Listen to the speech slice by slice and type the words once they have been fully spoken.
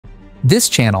This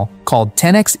channel, called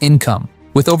 10x Income,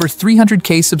 with over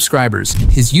 300k subscribers,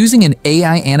 is using an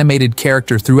AI animated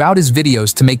character throughout his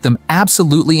videos to make them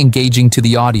absolutely engaging to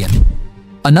the audience.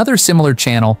 Another similar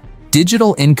channel,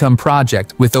 Digital Income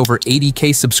Project, with over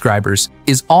 80k subscribers,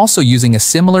 is also using a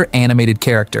similar animated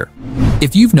character.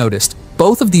 If you've noticed,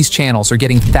 both of these channels are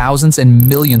getting thousands and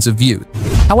millions of views.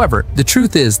 However, the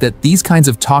truth is that these kinds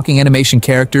of talking animation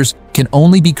characters can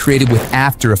only be created with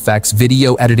After Effects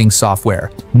video editing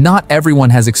software. Not everyone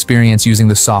has experience using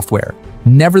the software.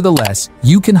 Nevertheless,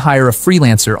 you can hire a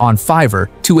freelancer on Fiverr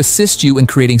to assist you in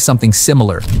creating something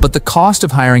similar, but the cost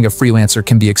of hiring a freelancer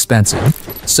can be expensive.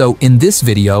 So in this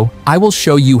video, I will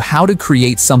show you how to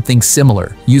create something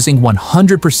similar using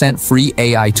 100% free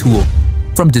AI tool.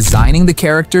 From designing the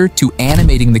character to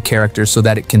animating the character so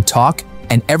that it can talk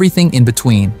and everything in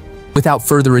between. Without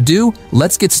further ado,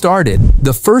 let's get started.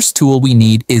 The first tool we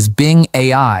need is Bing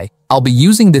AI. I'll be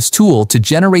using this tool to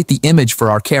generate the image for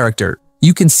our character.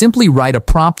 You can simply write a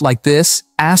prompt like this,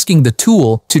 asking the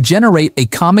tool to generate a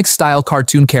comic-style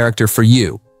cartoon character for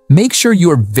you. Make sure you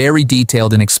are very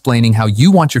detailed in explaining how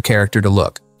you want your character to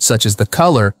look, such as the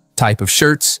color, type of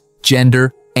shirts,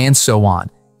 gender, and so on.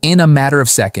 In a matter of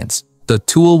seconds, the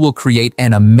tool will create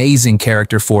an amazing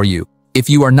character for you. If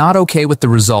you are not okay with the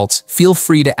results, feel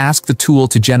free to ask the tool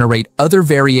to generate other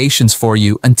variations for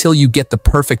you until you get the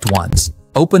perfect ones.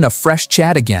 Open a fresh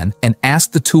chat again and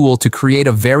ask the tool to create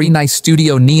a very nice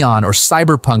studio neon or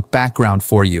cyberpunk background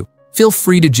for you. Feel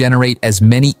free to generate as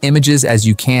many images as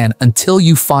you can until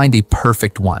you find a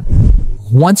perfect one.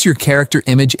 Once your character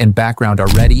image and background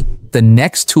are ready, the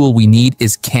next tool we need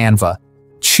is Canva.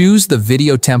 Choose the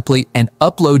video template and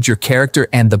upload your character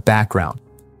and the background.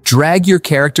 Drag your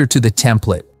character to the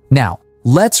template. Now,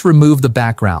 let's remove the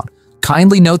background.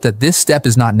 Kindly note that this step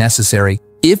is not necessary.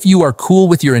 If you are cool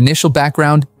with your initial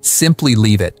background, simply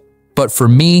leave it. But for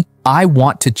me, I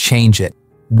want to change it.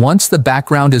 Once the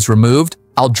background is removed,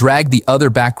 I'll drag the other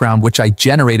background which I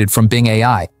generated from Bing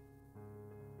AI.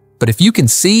 But if you can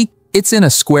see, it's in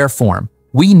a square form.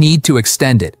 We need to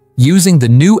extend it using the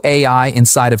new AI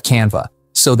inside of Canva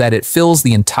so that it fills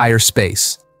the entire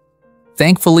space.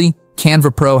 Thankfully,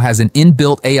 Canva Pro has an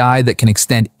inbuilt AI that can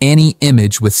extend any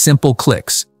image with simple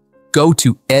clicks. Go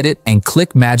to Edit and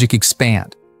click Magic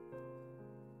Expand.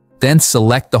 Then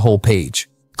select the whole page.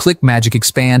 Click Magic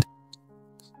Expand,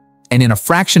 and in a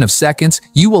fraction of seconds,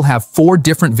 you will have 4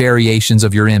 different variations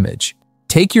of your image.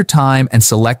 Take your time and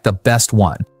select the best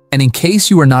one. And in case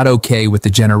you are not okay with the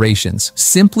generations,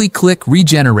 simply click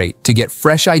Regenerate to get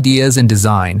fresh ideas and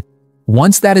design.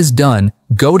 Once that is done,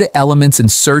 go to Elements and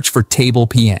search for Table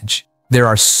PNG. There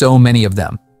are so many of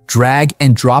them. Drag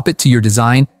and drop it to your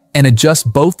design and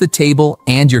adjust both the table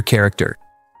and your character.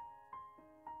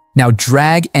 Now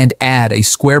drag and add a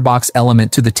square box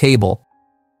element to the table.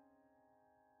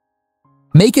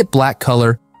 Make it black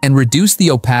color and reduce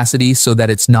the opacity so that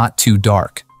it's not too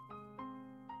dark.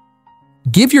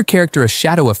 Give your character a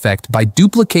shadow effect by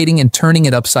duplicating and turning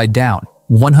it upside down,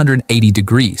 180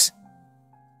 degrees.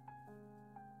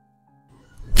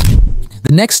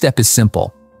 The next step is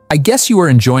simple. I guess you are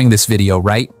enjoying this video,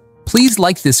 right? Please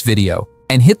like this video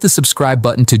and hit the subscribe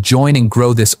button to join and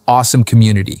grow this awesome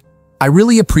community. I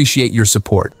really appreciate your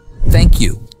support. Thank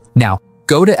you. Now,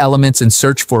 go to Elements and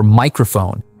search for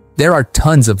microphone. There are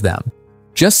tons of them.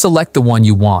 Just select the one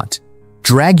you want.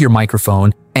 Drag your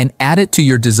microphone and add it to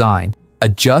your design.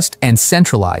 Adjust and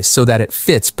centralize so that it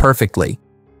fits perfectly.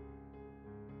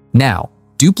 Now,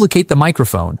 duplicate the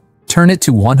microphone. Turn it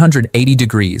to 180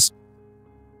 degrees.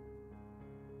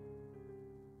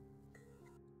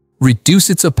 Reduce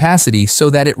its opacity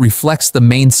so that it reflects the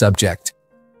main subject.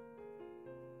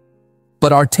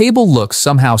 But our table looks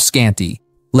somehow scanty.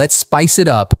 Let's spice it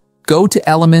up. Go to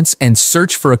Elements and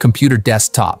search for a computer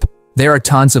desktop. There are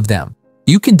tons of them.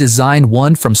 You can design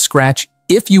one from scratch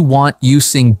if you want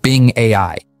using Bing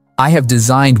AI. I have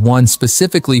designed one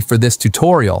specifically for this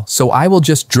tutorial, so I will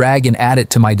just drag and add it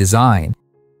to my design.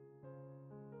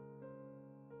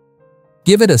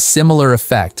 Give it a similar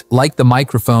effect like the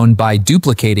microphone by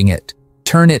duplicating it.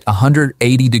 Turn it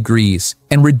 180 degrees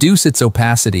and reduce its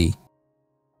opacity.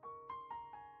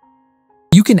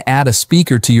 You can add a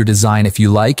speaker to your design if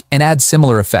you like and add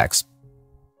similar effects.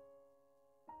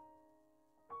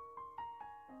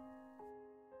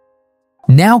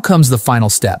 Now comes the final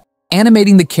step,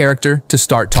 animating the character to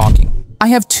start talking. I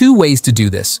have 2 ways to do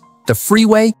this, the free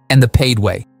way and the paid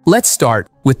way. Let's start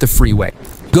with the free way.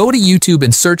 Go to YouTube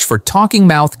and search for Talking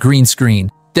Mouth Green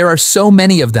Screen. There are so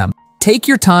many of them. Take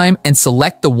your time and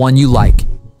select the one you like.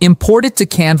 Import it to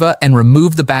Canva and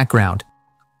remove the background.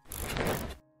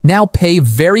 Now pay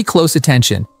very close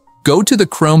attention. Go to the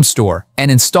Chrome store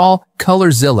and install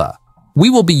Colorzilla. We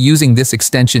will be using this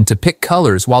extension to pick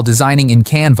colors while designing in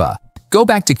Canva. Go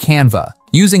back to Canva.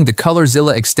 Using the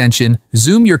Colorzilla extension,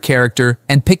 zoom your character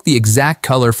and pick the exact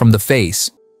color from the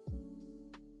face.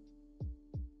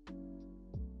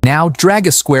 Now drag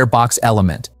a square box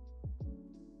element.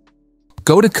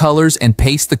 Go to Colors and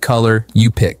paste the color you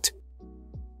picked.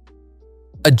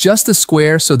 Adjust the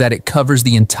square so that it covers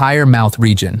the entire mouth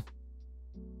region.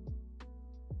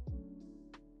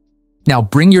 Now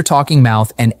bring your talking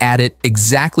mouth and add it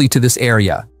exactly to this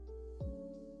area.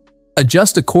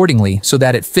 Adjust accordingly so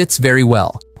that it fits very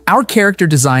well. Our character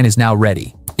design is now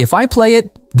ready. If I play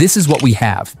it, this is what we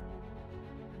have.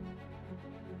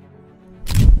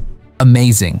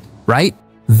 Amazing, right?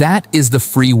 That is the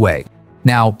free way.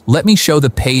 Now, let me show the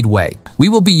paid way. We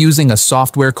will be using a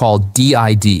software called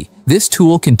DID. This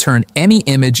tool can turn any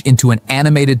image into an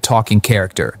animated talking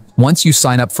character. Once you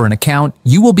sign up for an account,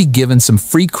 you will be given some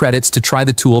free credits to try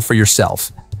the tool for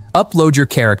yourself. Upload your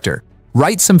character,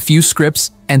 write some few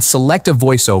scripts, and select a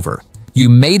voiceover. You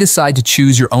may decide to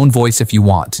choose your own voice if you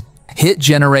want. Hit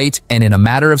generate, and in a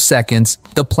matter of seconds,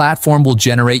 the platform will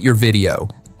generate your video.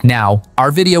 Now,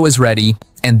 our video is ready,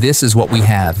 and this is what we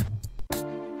have.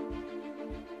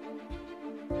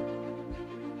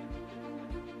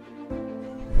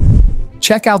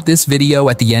 Check out this video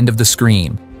at the end of the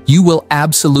screen. You will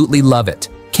absolutely love it.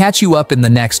 Catch you up in the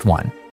next one.